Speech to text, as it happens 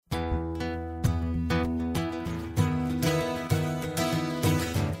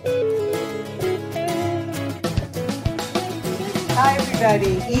Hi,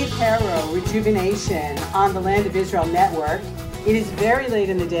 everybody. Eve Harrow, Rejuvenation on the Land of Israel Network. It is very late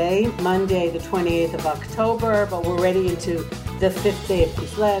in the day, Monday, the 28th of October, but we're already into the 5th day of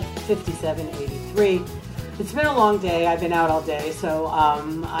Kislev, 5783. It's been a long day. I've been out all day, so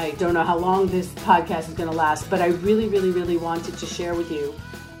I don't know how long this podcast is going to last, but I really wanted to share with you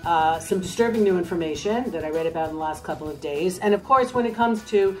some disturbing new information that I read about in the last couple of days. And of course, when it comes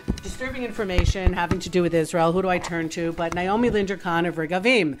to disturbing information having to do with Israel, who do I turn to but Naomi Linder-Kahn of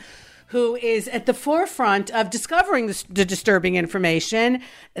Regavim, who is at the forefront of discovering the disturbing information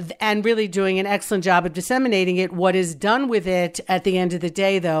and really doing an excellent job of disseminating it. What is done with it at the end of the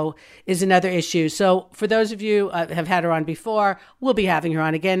day, though, is another issue. So for those of you who have had her on before, we'll be having her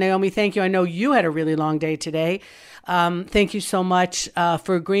on again. Naomi, thank you. I know you had a really long day today. Thank you so much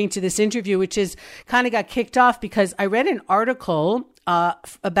for agreeing to this interview, which is kind of got kicked off because I read an article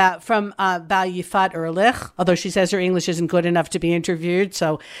about Yifat Ehrlich, although she says her English isn't good enough to be interviewed,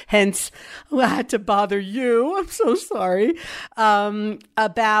 so hence I had to bother you. I'm so sorry.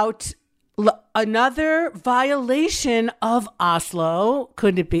 About another violation of Oslo.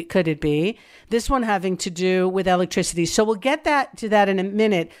 Could it be? This one having to do with electricity. So we'll get to that in a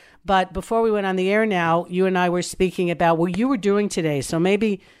minute. But before we went on the air now, you and I were speaking about what you were doing today. So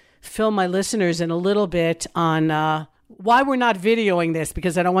maybe fill my listeners in a little bit on why we're not videoing this,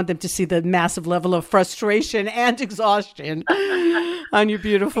 because I don't want them to see the massive level of frustration and exhaustion on your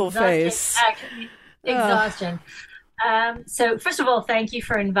beautiful face. Exhaustion. So first of all, thank you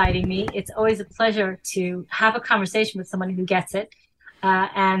for inviting me. It's always a pleasure to have a conversation with someone who gets it,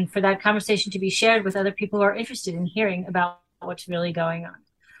 and for that conversation to be shared with other people who are interested in hearing about what's really going on.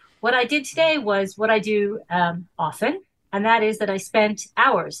 What I did today was what I do often, and that is that I spent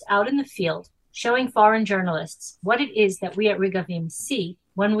hours out in the field showing foreign journalists what it is that we at Regavim see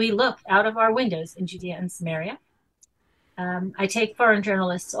when we look out of our windows in Judea and Samaria. I take foreign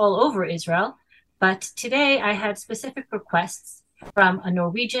journalists all over Israel, but today I had specific requests from a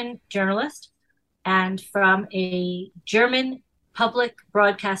Norwegian journalist and from a German public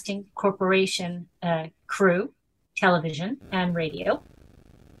broadcasting corporation crew, television and radio.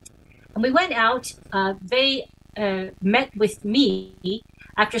 And we went out, they met with me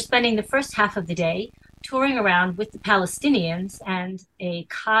after spending the first half of the day touring around with the Palestinians and a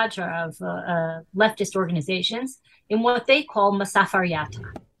cadre of leftist organizations in what they call Masafar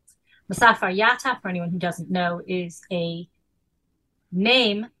Yatta. Masafar Yatta, for anyone who doesn't know, is a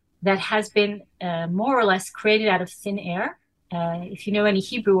name that has been more or less created out of thin air. If you know any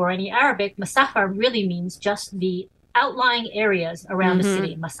Hebrew or any Arabic, Masafar really means just the outlying areas around the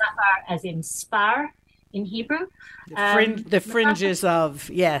city. Masafar as in spar in Hebrew. The fringes of,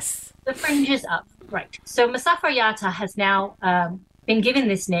 yes. The fringes of, right. So Masafar Yatta has now been given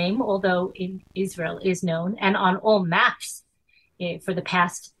this name, although in Israel is known, and on all maps for the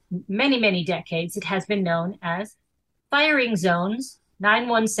past many decades, it has been known as Firing Zones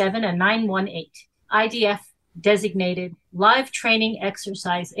 917 and 918, IDF designated live training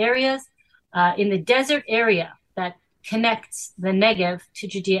exercise areas in the desert area that connects the Negev to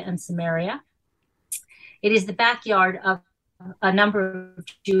Judea and Samaria. It is the backyard of a number of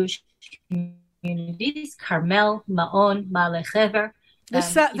Jewish communities: Carmel, Maon, Ma'ale Hever, the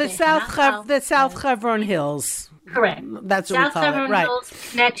South Hebron Hills. Correct. That's what South we call Hebron it, right? Hills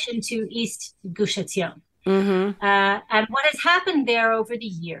connection to East Gush Etzion. And what has happened there over the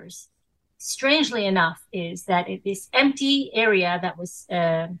years, strangely enough, is that this empty area that was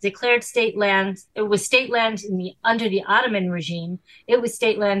declared state land, it was state land under the Ottoman regime, it was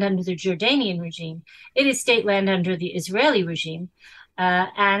state land under the Jordanian regime, it is state land under the Israeli regime,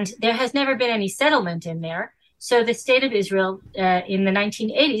 and there has never been any settlement in there. So the state of Israel in the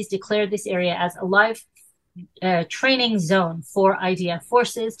 1980s declared this area as a live training zone for IDF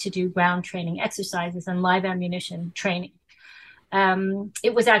forces to do ground training exercises and live ammunition training.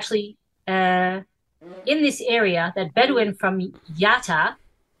 It was actually in this area that Bedouin from Yatta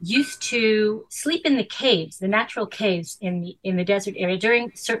used to sleep in the caves, the natural caves in the desert area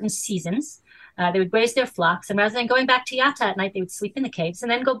during certain seasons. They would graze their flocks, and rather than going back to Yatta at night, they would sleep in the caves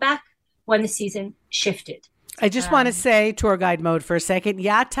and then go back when the season shifted. I just want to say, tour guide mode for a second,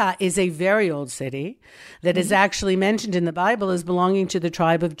 Yatta is a very old city that is actually mentioned in the Bible as belonging to the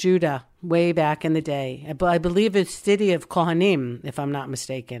tribe of Judah way back in the day. I believe it's city of Kohanim, if I'm not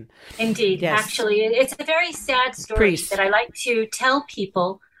mistaken. Indeed. Yes. Actually, it's a very sad story that I like to tell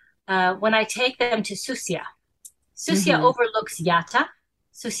people when I take them to Susia. Susia overlooks Yatta.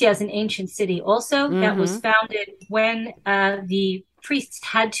 Susia is an ancient city also that was founded when the priests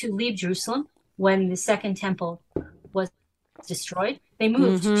had to leave Jerusalem when the Second Temple was destroyed. They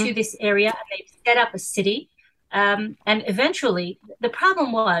moved to this area and they set up a city And eventually, the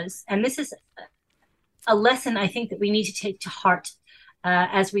problem was, and this is a lesson I think that we need to take to heart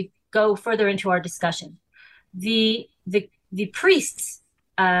as we go further into our discussion. The priests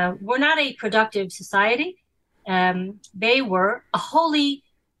were not a productive society. They were a holy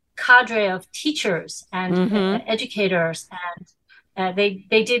cadre of teachers and educators, and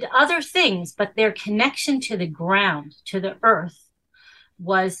they did other things, but their connection to the ground, to the earth,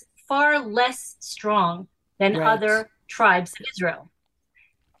 was far less strong than other tribes of Israel.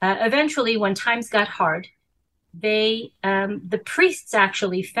 Eventually, when times got hard, the priests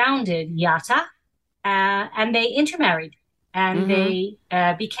actually founded Yatta, and they intermarried, and they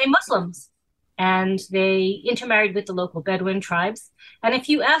became Muslims, and they intermarried with the local Bedouin tribes. And if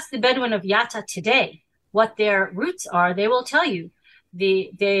you ask the Bedouin of Yatta today what their roots are, they will tell you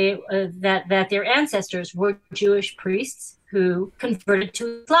that their ancestors were Jewish priests who converted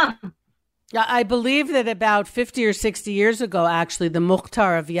to Islam. Yeah, I believe that about 50 or 60 years ago, actually, the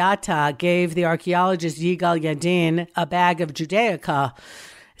Mukhtar of Yatta gave the archaeologist Yigal Yadin a bag of Judaica,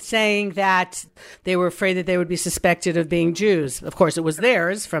 saying that they were afraid that they would be suspected of being Jews. Of course, it was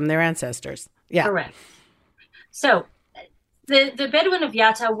theirs from their ancestors. Yeah. Correct. So the Bedouin of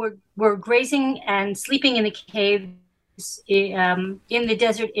Yatta were grazing and sleeping in the caves in the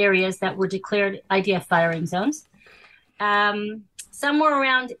desert areas that were declared IDF firing zones. Somewhere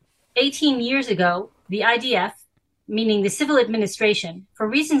around 18 years ago, the IDF, meaning the civil administration, for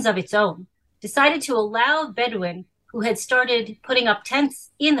reasons of its own, decided to allow Bedouin who had started putting up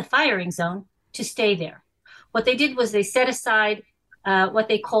tents in the firing zone to stay there. What they did was they set aside what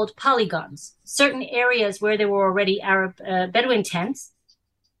they called polygons, certain areas where there were already Arab Bedouin tents.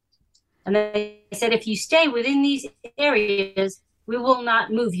 And they said, if you stay within these areas, we will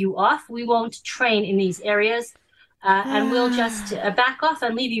not move you off. We won't train in these areas. And we'll just back off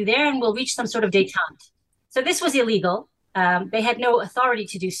and leave you there, and we'll reach some sort of détente. So this was illegal. They had no authority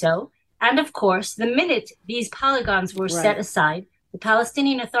to do so. And of course, the minute these polygons were set aside, the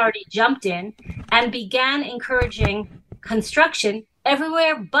Palestinian Authority jumped in and began encouraging construction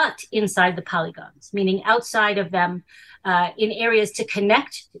everywhere but inside the polygons, meaning outside of them, in areas to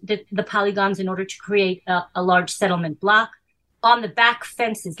connect the polygons in order to create a large settlement block, on the back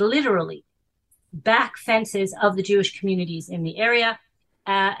fences, literally back fences of the Jewish communities in the area,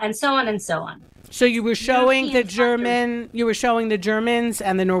 and so on and so on. So you were showing you were showing the Germans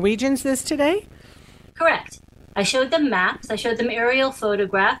and the Norwegians this today? Correct. I showed them maps. I showed them aerial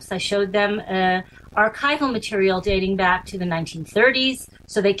photographs. I showed them archival material dating back to the 1930s.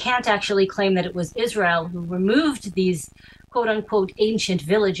 So they can't actually claim that it was Israel who removed these quote unquote ancient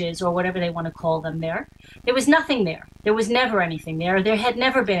villages or whatever they want to call them there. There was nothing there. There was never anything there. There had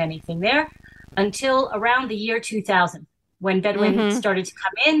never been anything there until around the year 2000, when Bedouin started to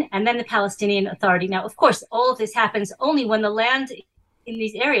come in, and then the Palestinian Authority. Now, of course, all of this happens only when the land in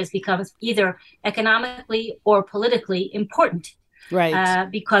these areas becomes either economically or politically important,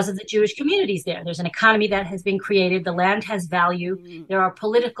 because of the Jewish communities there. There's an economy that has been created. The land has value. There are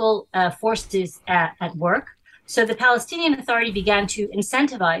political forces at work. So the Palestinian Authority began to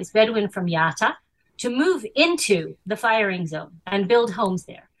incentivize Bedouin from Yatta to move into the firing zone and build homes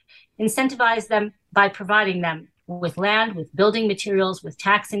there. Incentivize them by providing them with land, with building materials, with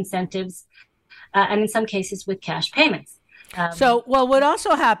tax incentives, and in some cases with cash payments. What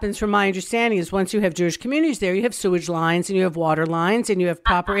also happens, from my understanding, is once you have Jewish communities there, you have sewage lines and you have water lines and you have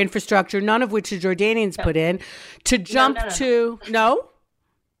proper infrastructure, none of which the Jordanians put in. To jump to... No?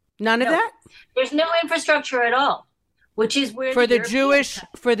 None of that? There's no infrastructure at all. Which is where for the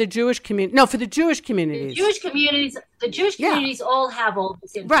Jewish community. No, for the Jewish communities. The Jewish communities all have all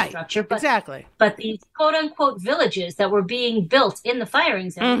this infrastructure, but these quote unquote villages that were being built in the firing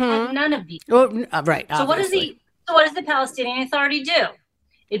zone had none of these. Well, So what does the Palestinian Authority do?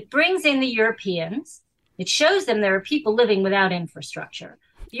 It brings in the Europeans. It shows them there are people living without infrastructure.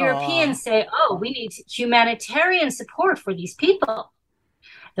 The Europeans say, we need humanitarian support for these people.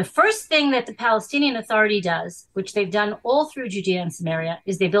 The first thing that the Palestinian Authority does, which they've done all through Judea and Samaria,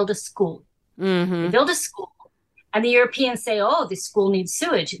 is they build a school. They build a school, and the Europeans say, this school needs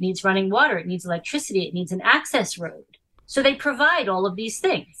sewage, it needs running water, it needs electricity, it needs an access road. So they provide all of these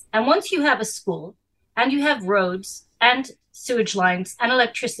things. And once you have a school, and you have roads, and sewage lines, and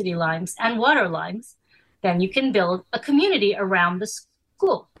electricity lines, and water lines, then you can build a community around the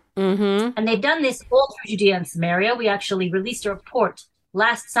school. And they've done this all through Judea and Samaria. We actually released a report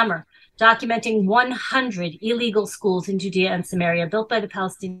last summer documenting 100 illegal schools in Judea and Samaria built by the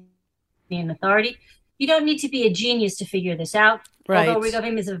Palestinian Authority. You don't need to be a genius to figure this out. Although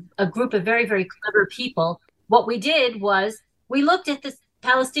Rejuvenation is a group of very, very clever people. What we did was we looked at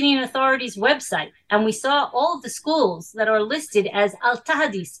Palestinian Authority's website, and we saw all of the schools that are listed as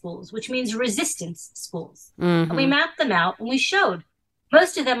Al-Tahdi schools, which means resistance schools. And we mapped them out, and we showed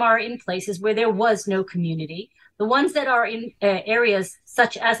most of them are in places where there was no community. The ones that are in areas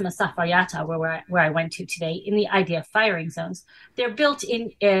such as Masafar Yatta, where I went to today, in the IDF firing zones, they're built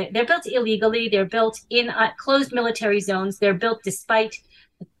illegally. They're built in closed military zones. They're built despite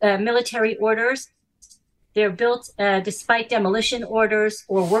military orders. They're built despite demolition orders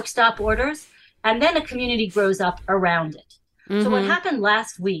or work stop orders, and then a community grows up around it. So what happened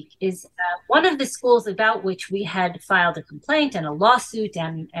last week is one of the schools about which we had filed a complaint and a lawsuit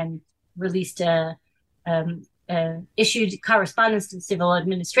and released issued correspondence to the civil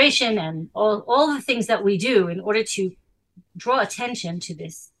administration and all the things that we do in order to draw attention to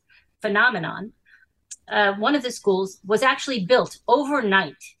this phenomenon. One of the schools was actually built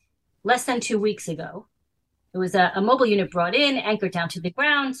overnight, less than 2 weeks ago. It was a mobile unit brought in, anchored down to the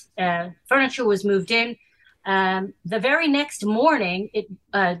ground. Furniture was moved in. The very next morning,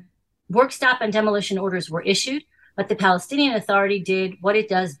 work stop and demolition orders were issued, but the Palestinian Authority did what it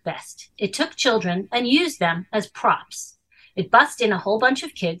does best. It took children and used them as props. It bussed in a whole bunch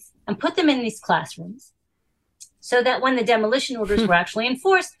of kids and put them in these classrooms so that when the demolition orders were actually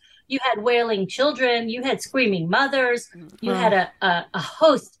enforced, you had wailing children, you had screaming mothers, you had a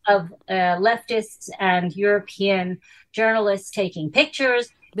host of leftists and European journalists taking pictures.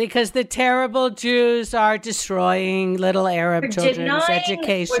 Because the terrible Jews are destroying little Arab children's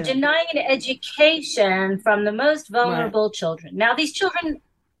education. We're denying education from the most vulnerable children. Now, these children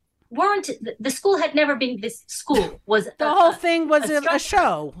the school had never been, this school was the whole thing was a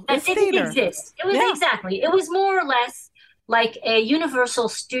show. It didn't exist. It was exactly. It was more or less like a Universal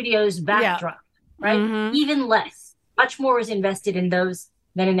Studios backdrop, right? Even less. Much more is invested in those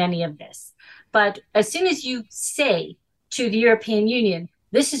than in any of this. But as soon as you say to the European Union,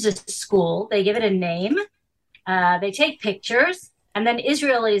 this is a school, they give it a name, they take pictures, and then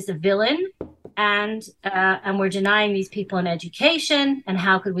Israel is a villain, and we're denying these people an education, and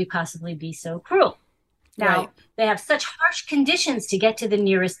how could we possibly be so cruel? Now, they have such harsh conditions to get to the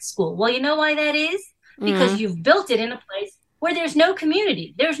nearest school. Well, you know why that is? Because you've built it in a place where there's no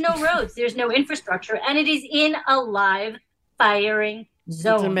community, there's no roads, there's no infrastructure, and it is in a live firing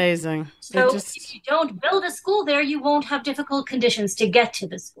zone. It's amazing. So if you don't build a school there, you won't have difficult conditions to get to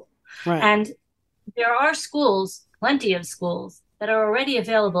the school. Right. And there are schools, plenty of schools, that are already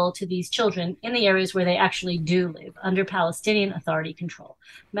available to these children in the areas where they actually do live under Palestinian Authority control.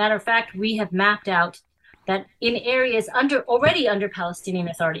 Matter of fact, we have mapped out that in areas already under Palestinian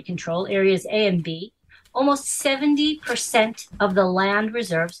Authority control, areas A and B, almost 70% of the land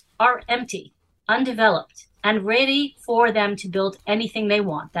reserves are empty, undeveloped, and ready for them to build anything they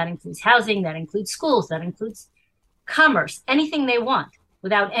want. That includes housing, that includes schools, that includes commerce, anything they want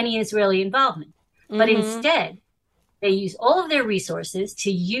without any Israeli involvement. But instead, they use all of their resources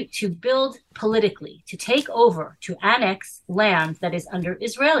to build politically, to take over, to annex land that is under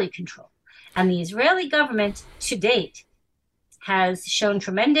Israeli control. And the Israeli government to date has shown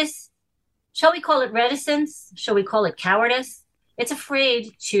tremendous, shall we call it reticence? Shall we call it cowardice? It's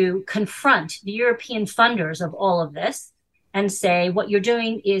afraid to confront the European funders of all of this and say, what you're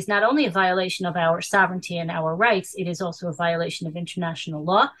doing is not only a violation of our sovereignty and our rights, it is also a violation of international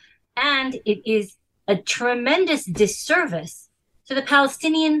law, and it is a tremendous disservice to the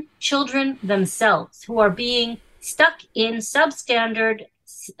Palestinian children themselves, who are being stuck in substandard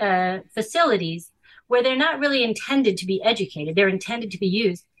facilities where they're not really intended to be educated. They're intended to be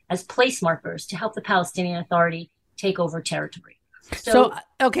used as place markers to help the Palestinian Authority take over territory. So,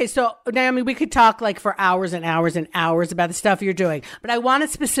 Naomi, we could talk like for hours and hours and hours about the stuff you're doing, but I want to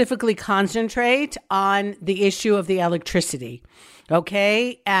specifically concentrate on the issue of the electricity,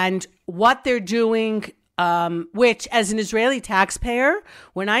 okay? And what they're doing, which as an Israeli taxpayer,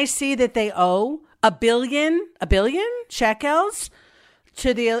 when I see that they owe a billion shekels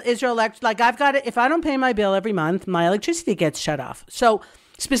to the Israel, like I've got it, if I don't pay my bill every month, my electricity gets shut off. So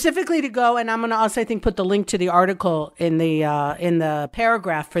specifically to go, and I'm going to also, I think, put the link to the article in the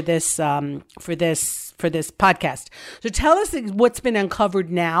paragraph for this podcast. So tell us what's been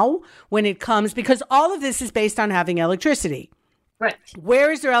uncovered now when it comes, because all of this is based on having electricity. Right.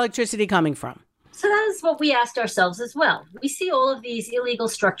 Where is their electricity coming from? So that is what we asked ourselves as well. We see all of these illegal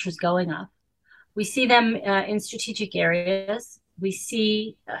structures going up. We see them in strategic areas. We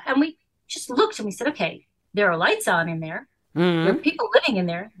see, and we just looked and we said, okay, there are lights on in there. There are people living in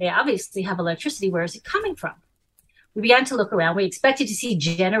there. They obviously have electricity. Where is it coming from? We began to look around. We expected to see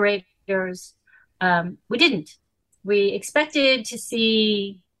generators. We didn't. We expected to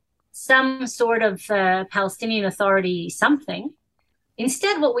see some sort of Palestinian Authority something.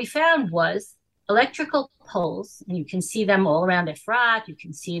 Instead, what we found was electrical poles, and you can see them all around Efrat. You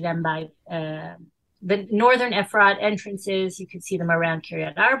can see them by the northern Efrat entrances. You can see them around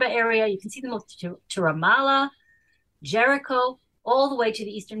Kiryat Arba area. You can see them to Ramallah, Jericho, all the way to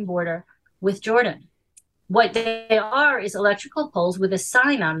the eastern border with Jordan. What they are is electrical poles with a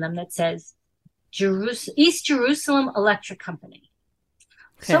sign on them that says East Jerusalem Electric Company.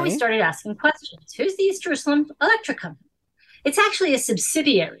 Okay. So we started asking questions. Who's the East Jerusalem Electric Company? It's actually a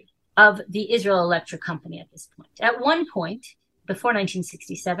subsidiary of the Israel Electric Company at this point. At one point, before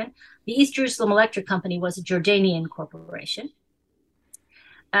 1967, the East Jerusalem Electric Company was a Jordanian corporation.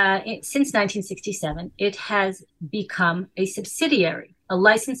 Since 1967, it has become a subsidiary, a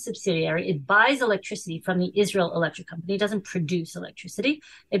licensed subsidiary. It buys electricity from the Israel Electric Company. It doesn't produce electricity.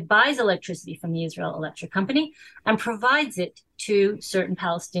 It buys electricity from the Israel Electric Company and provides it to certain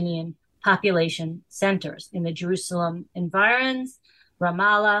Palestinian population centers in the Jerusalem environs,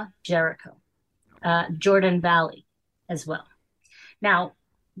 Ramallah, Jericho, Jordan Valley as well. Now,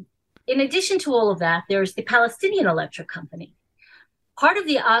 in addition to all of that, there's the Palestinian Electric Company. Part of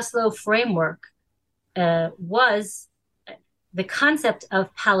the Oslo framework was the concept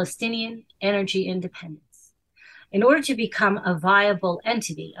of Palestinian energy independence. In order to become a viable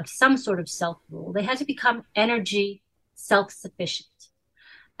entity of some sort of self-rule, they had to become energy self-sufficient.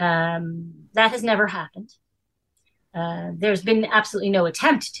 That has never happened. There's been absolutely no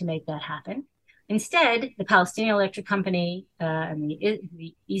attempt to make that happen. Instead, the Palestinian Electric Company and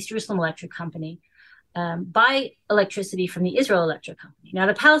the East Jerusalem Electric Company buy electricity from the Israel Electric Company. Now,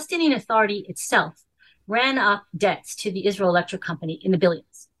 the Palestinian Authority itself ran up debts to the Israel Electric Company in the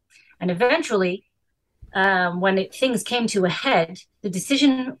billions. And eventually, when things came to a head, the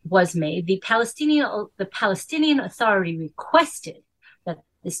decision was made. The Palestinian Authority requested that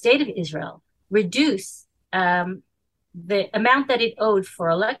the state of Israel reduce the amount that it owed for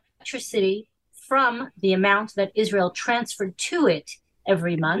electricity from the amount that Israel transferred to it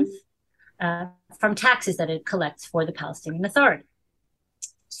every month from taxes that it collects for the Palestinian Authority.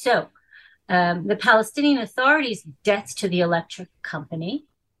 So the Palestinian Authority's debts to the electric company,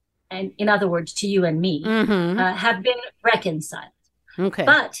 and in other words, to you and me, have been reconciled. Okay.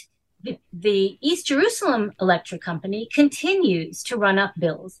 But the East Jerusalem Electric Company continues to run up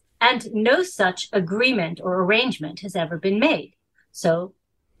bills, and no such agreement or arrangement has ever been made. So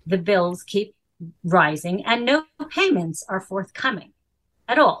the bills keep rising and no payments are forthcoming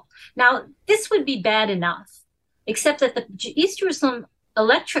at all. Now, this would be bad enough, except that the East Jerusalem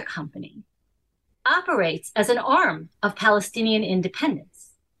Electric Company operates as an arm of Palestinian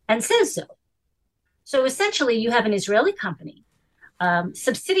independence and says so. So essentially, you have an Israeli company,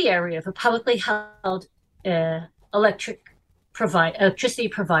 subsidiary of a publicly held electricity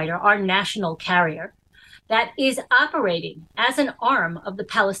provider, our national carrier, that is operating as an arm of the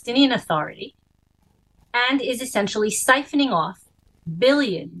Palestinian Authority and is essentially siphoning off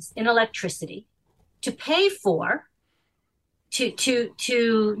billions in electricity to pay for,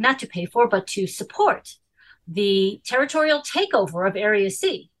 not to pay for, but to support the territorial takeover of Area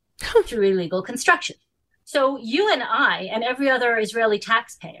C through illegal construction. So you and I and every other Israeli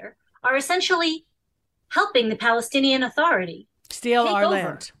taxpayer are essentially helping the Palestinian Authority steal our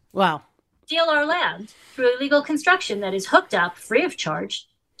land. Wow. Steal our land through illegal construction that is hooked up free of charge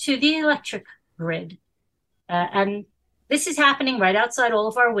to the electric grid. And this is happening right outside all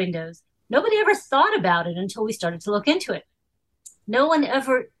of our windows. Nobody ever thought about it until we started to look into it. No one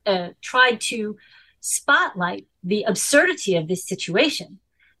ever tried to spotlight the absurdity of this situation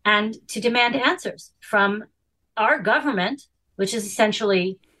and to demand answers from our government, which is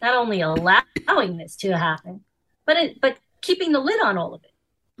essentially not only allowing this to happen, but keeping the lid on all of it.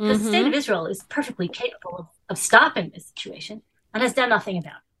 The state of Israel is perfectly capable of stopping this situation and has done nothing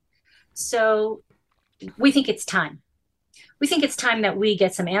about it. So we think it's time. We think it's time that we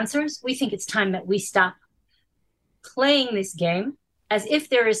get some answers. We think it's time that we stop playing this game as if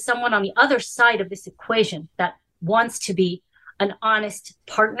there is someone on the other side of this equation that wants to be an honest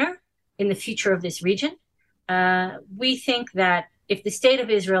partner in the future of this region. We think that if the state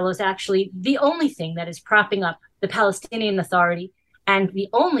of Israel is actually the only thing that is propping up the Palestinian Authority and the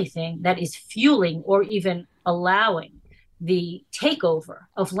only thing that is fueling or even allowing the takeover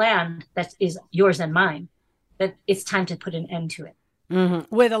of land that is yours and mine, that it's time to put an end to it.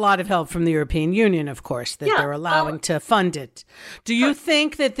 With a lot of help from the European Union, of course, that they're allowing to fund it. Do you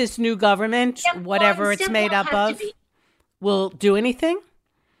think that this new government, whatever it's made up of, will do anything?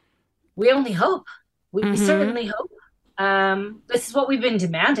 We only hope. We certainly hope. This is what we've been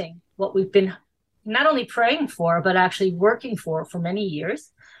demanding, what we've been not only praying for, but actually working for many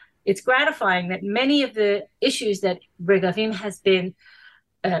years. it's gratifying that many of the issues that Regavim has been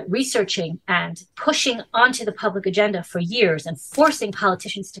researching and pushing onto the public agenda for years and forcing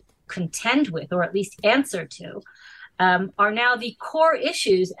politicians to contend with, or at least answer to, are now the core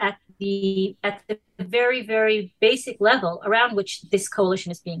issues at the very, very basic level around which this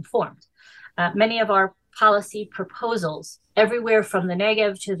coalition is being formed. Many of our policy proposals, everywhere from the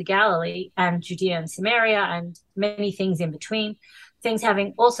Negev to the Galilee and Judea and Samaria and many things in between, things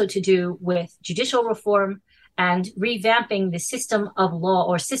having also to do with judicial reform and revamping the system of law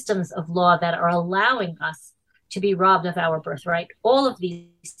or systems of law that are allowing us to be robbed of our birthright. All of these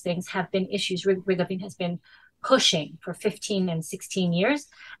things have been issues Regavim has been pushing for 15 and 16 years.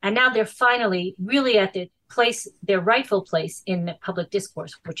 And now they're finally really at their rightful place in the public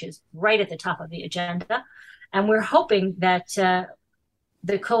discourse, which is right at the top of the agenda. And we're hoping that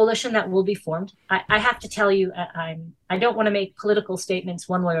the coalition that will be formed, I have to tell you, I don't want to make political statements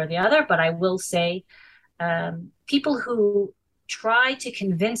one way or the other, but I will say people who try to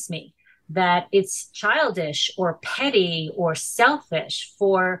convince me that it's childish or petty or selfish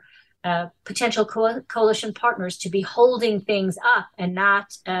for potential coalition partners to be holding things up and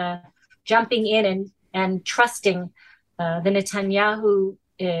not jumping in and trusting the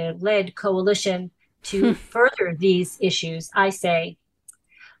Netanyahu-led coalition to further these issues, I say,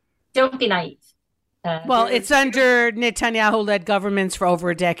 don't be naive. Well, it's under Netanyahu-led governments for over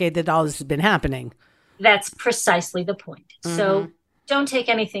a decade that all this has been happening. That's precisely the point. Mm-hmm. So don't take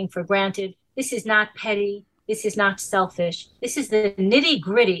anything for granted. This is not petty. This is not selfish. This is the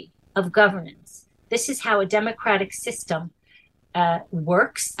nitty-gritty of governance. This is how a democratic system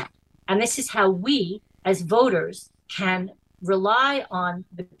works. And this is how we, as voters, can rely on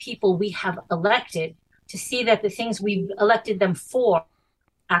the people we have elected to see that the things we've elected them for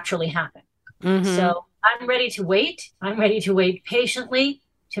actually happen. Mm-hmm. So I'm ready to wait. I'm ready to wait patiently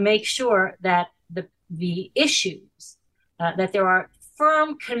to make sure that the issues, that there are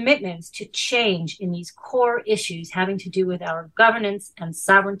firm commitments to change in these core issues having to do with our governance and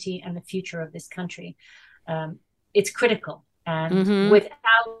sovereignty and the future of this country. It's critical. And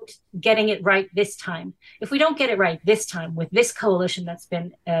without getting it right this time, if we don't get it right this time with this coalition that's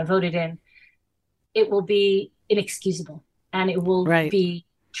been voted in, it will be inexcusable and it will be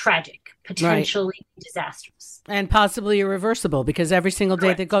tragic, potentially disastrous. And possibly irreversible, because every single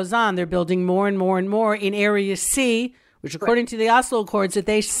day that goes on, they're building more and more and more in Area C, which according to the Oslo Accords that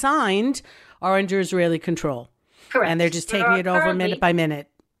they signed are under Israeli control. Correct. And they're just taking it over minute by minute.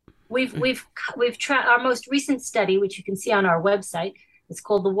 We've our most recent study, which you can see on our website, is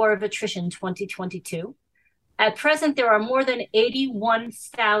called The War of Attrition 2022. At present, there are more than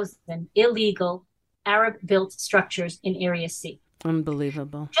 81,000 illegal Arab-built structures in Area C.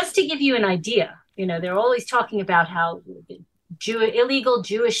 Unbelievable. Just to give you an idea, they're always talking about how illegal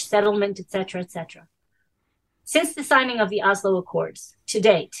Jewish settlement, et cetera, et cetera. Since the signing of the Oslo Accords to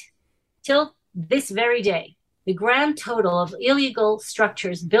date, till this very day, the grand total of illegal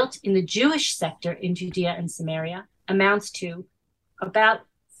structures built in the Jewish sector in Judea and Samaria amounts to about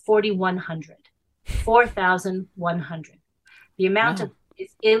 4,100. The amount of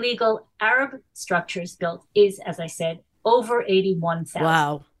illegal Arab structures built is, as I said, over 81,000.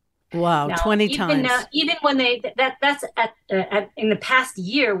 Wow. Now, 20 times. Even when that's in the past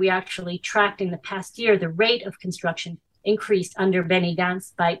year, we actually tracked in the past year, the rate of construction increased under Benny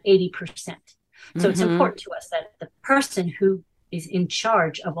Gantz by 80%. So it's important to us that the person who is in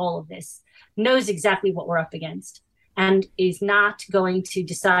charge of all of this knows exactly what we're up against and is not going to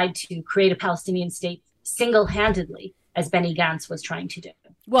decide to create a Palestinian state single-handedly, as Benny Gantz was trying to do.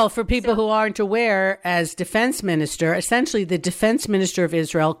 Well, for people who aren't aware, as defense minister, essentially the defense minister of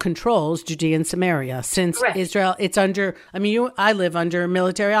Israel controls Judea and Samaria. Since Israel, it's under, I live under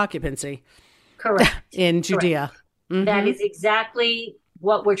military occupancy. Correct. In Judea. Mm-hmm. That is exactly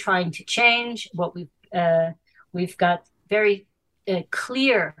what we're trying to change. What we've got very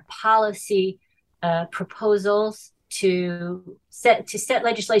clear policy proposals to set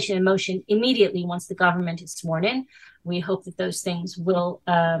legislation in motion immediately once the government is sworn in. We hope that those things will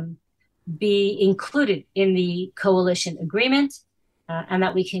be included in the coalition agreement and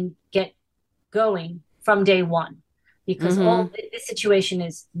that we can get going from day one, because this situation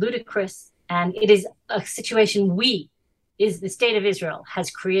is ludicrous and it is a situation the state of Israel has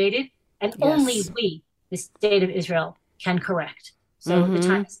created, and only we, the state of Israel, can correct. So the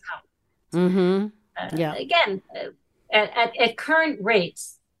time has come. Again, at current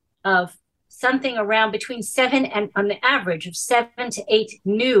rates of something around between 7 and on the average of 7 to 8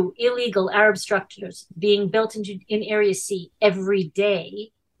 new illegal Arab structures being built in Area C every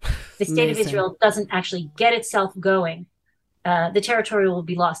day, the state of Israel doesn't actually get itself going the territory will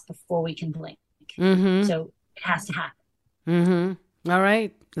be lost before we can blink. Mm-hmm. So it has to happen. Mm-hmm. All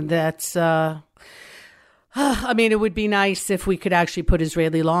right. That's, I mean, it would be nice if we could actually put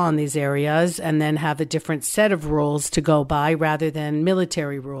Israeli law in these areas and then have a different set of rules to go by rather than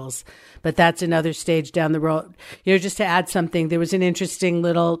military rules. But that's another stage down the road. You know, just to add something, there was an interesting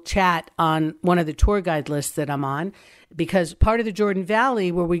little chat on one of the tour guide lists that I'm on, because part of the Jordan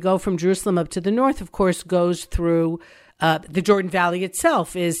Valley, where we go from Jerusalem up to the north, of course, goes through the Jordan Valley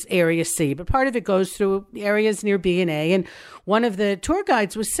itself is Area C, but part of it goes through areas near B and A. And one of the tour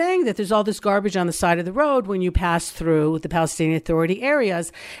guides was saying that there's all this garbage on the side of the road when you pass through the Palestinian Authority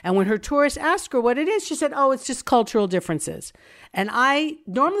areas. And when her tourists asked her what it is, she said, oh, it's just cultural differences. And I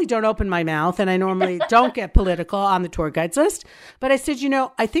normally don't open my mouth, and I normally don't get political on the tour guides list. But I said, you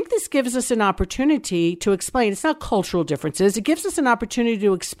know, I think this gives us an opportunity to explain. It's not cultural differences. It gives us an opportunity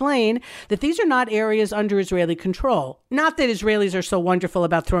to explain that these are not areas under Israeli control. Not that Israelis are so wonderful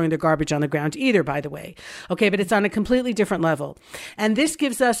about throwing their garbage on the ground either, by the way. Okay, but it's on a completely different level. And this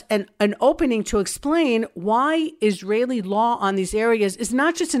gives us an opening to explain why Israeli law on these areas is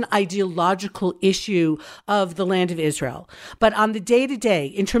not just an ideological issue of the land of Israel, but on the day-to-day,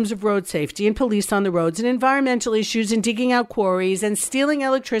 in terms of road safety and police on the roads and environmental issues and digging out quarries and stealing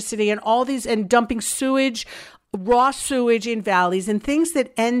electricity and all these and dumping sewage, raw sewage in valleys and things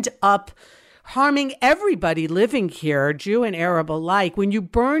that end up harming everybody living here, Jew and Arab alike. When you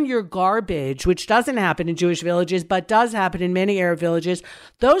burn your garbage, which doesn't happen in Jewish villages, but does happen in many Arab villages,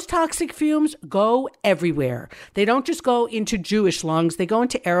 those toxic fumes go everywhere. They don't just go into Jewish lungs, they go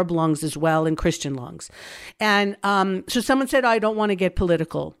into Arab lungs as well and Christian lungs. And so someone said, I don't want to get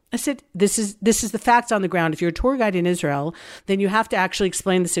political. I said, this is the facts on the ground. If you're a tour guide in Israel, then you have to actually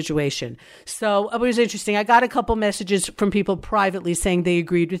explain the situation. So it was interesting. I got a couple messages from people privately saying they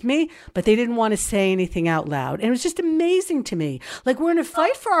agreed with me, but they didn't want to say anything out loud. And it was just amazing to me. Like, we're in a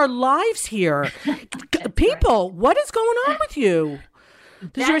fight for our lives here. People, what is going on with you?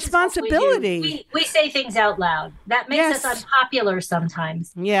 There's a responsibility. We say things out loud. That makes us unpopular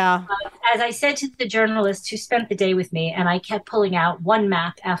sometimes. Yeah. As I said to the journalist who spent the day with me, and I kept pulling out one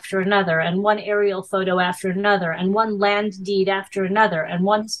map after another, and one aerial photo after another, and one land deed after another, and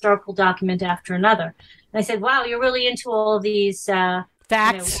one historical document after another. And I said, wow, you're really into all these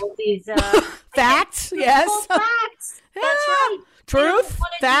facts. All these facts, yes. Facts. Yeah. That's right. Truth,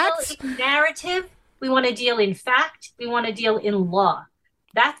 facts. Deal in narrative. We want to deal in fact. We want to deal in law.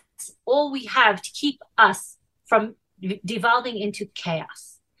 That's all we have to keep us from devolving into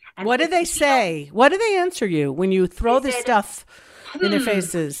chaos. And what do they say? What do they answer you when you throw this stuff in their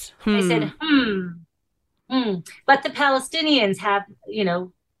faces? They said, But the Palestinians have, they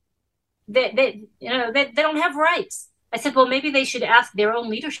don't have rights. I said, well, maybe they should ask their own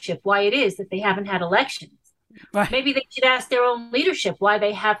leadership why it is that they haven't had elections. Right. Maybe they should ask their own leadership why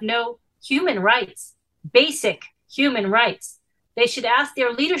they have no human rights, basic human rights. They should ask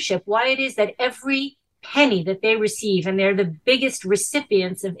their leadership why it is that every penny that they receive, and they're the biggest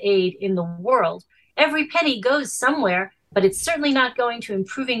recipients of aid in the world, every penny goes somewhere, but it's certainly not going to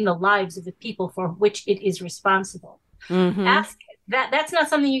improving the lives of the people for which it is responsible. Mm-hmm. Ask that. That's not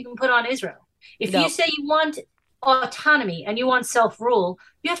something you can put on Israel. If you say you want autonomy and you want self-rule,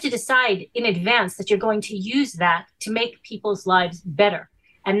 you have to decide in advance that you're going to use that to make people's lives better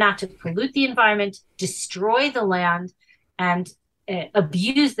and not to pollute the environment, destroy the land, and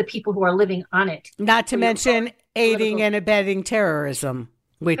abuse the people who are living on it. Not to mention aiding and abetting terrorism,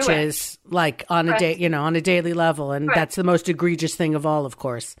 which is like on a day, on a daily level, and that's the most egregious thing of all, of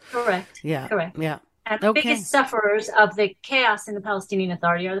course. Correct. Yeah. Correct. Yeah. And the biggest sufferers of the chaos in the Palestinian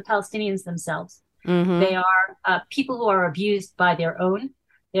Authority are the Palestinians themselves. Mm-hmm. They are people who are abused by their own.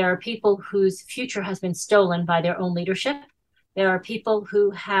 There are people whose future has been stolen by their own leadership. There are people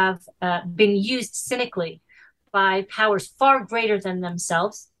who have been used cynically by powers far greater than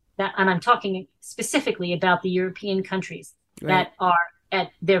themselves, and I'm talking specifically about the European countries that are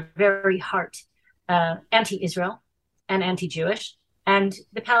at their very heart anti-Israel and anti-Jewish. And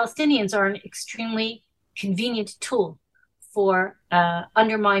the Palestinians are an extremely convenient tool for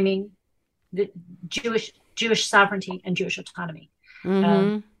undermining the Jewish sovereignty and Jewish autonomy.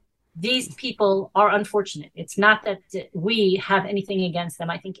 Mm-hmm. These people are unfortunate. It's not that we have anything against them.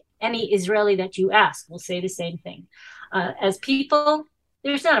 I think any Israeli that you ask will say the same thing. As people,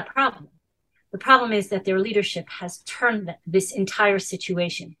 there's not a problem. The problem is that their leadership has turned this entire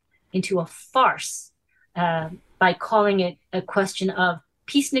situation into a farce by calling it a question of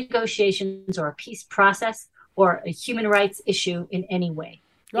peace negotiations or a peace process or a human rights issue in any way.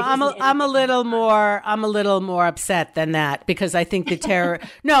 Well, I'm a little more upset than that because I think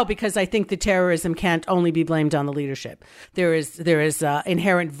because I think the terrorism can't only be blamed on the leadership. There is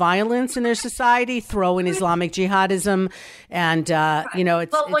inherent violence in their society. Throw in Islamic jihadism, and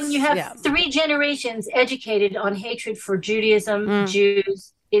when you have 3 generations educated on hatred for Judaism,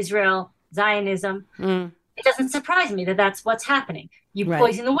 Jews, Israel, Zionism, it doesn't surprise me that that's what's happening. You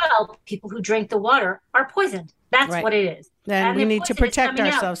poison the well, people who drink the water are poisoned. That's what it is. And we need to protect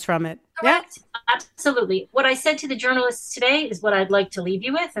ourselves from it. Correct. Yeah. Absolutely. What I said to the journalists today is what I'd like to leave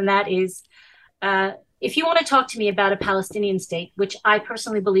you with. And that is, if you want to talk to me about a Palestinian state, which I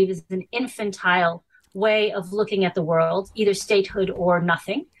personally believe is an infantile way of looking at the world, either statehood or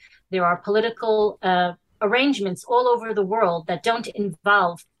nothing, there are political arrangements all over the world that don't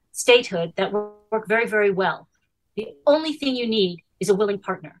involve statehood that work very, very well. The only thing you need is a willing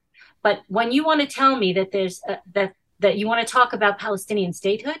partner. But when you want to tell me that there's that you want to talk about Palestinian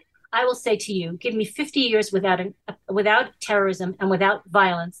statehood, I will say to you, give me 50 years without terrorism and without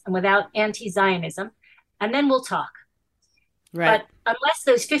violence and without anti-Zionism, and then we'll talk. Right. But unless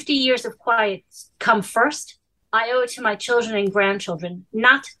those 50 years of quiet come first, I owe it to my children and grandchildren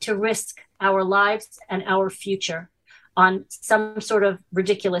not to risk our lives and our future on some sort of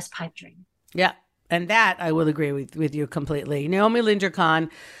ridiculous pipe dream. Yeah. And that I will agree with you completely. Naomi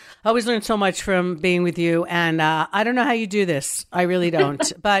Linder-Khan, I always learn so much from being with you, and I don't know how you do this. I really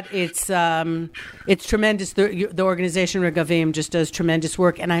don't. But it's tremendous. The organization Regavim just does tremendous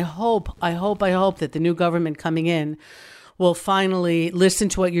work, and I hope that the new government coming in will finally listen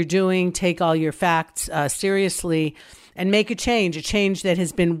to what you're doing, take all your facts seriously, and make a change that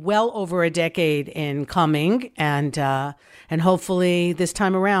has been well over a decade in coming, and hopefully this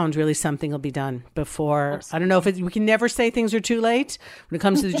time around, really something will be done before. Absolutely. I don't know if we can never say things are too late when it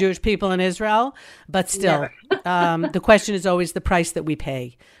comes to the Jewish people in Israel, but still, the question is always the price that we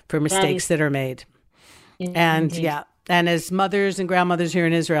pay for mistakes that are made. And and as mothers and grandmothers here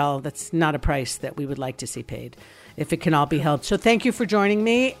in Israel, that's not a price that we would like to see paid if it can all be helped. So thank you for joining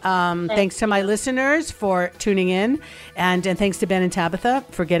me. Thanks to my listeners for tuning in. And thanks to Ben and Tabitha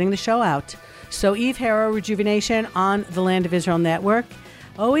for getting the show out. So Eve Harrow, Rejuvenation on the Land of Israel Network.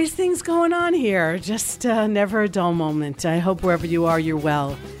 Always things going on here. Just never a dull moment. I hope wherever you are, you're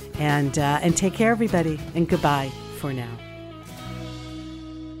well. And take care, everybody. And goodbye for now.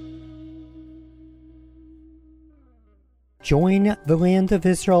 Join the Land of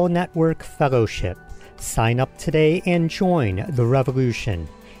Israel Network Fellowship. Sign up today and join the revolution,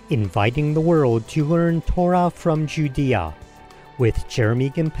 inviting the world to learn Torah from Judea. With Jeremy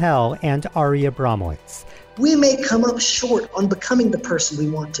Gimpel and Ari Abramowitz. We may come up short on becoming the person we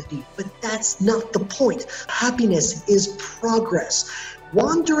want to be, but that's not the point. Happiness is progress.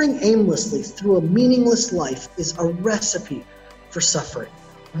 Wandering aimlessly through a meaningless life is a recipe for suffering.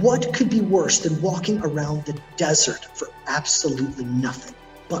 What could be worse than walking around the desert for absolutely nothing?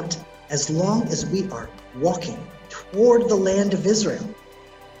 But as long as we are walking toward the land of Israel,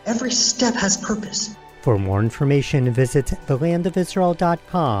 every step has purpose. For more information, visit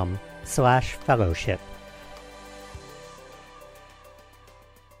thelandofisrael.com/fellowship.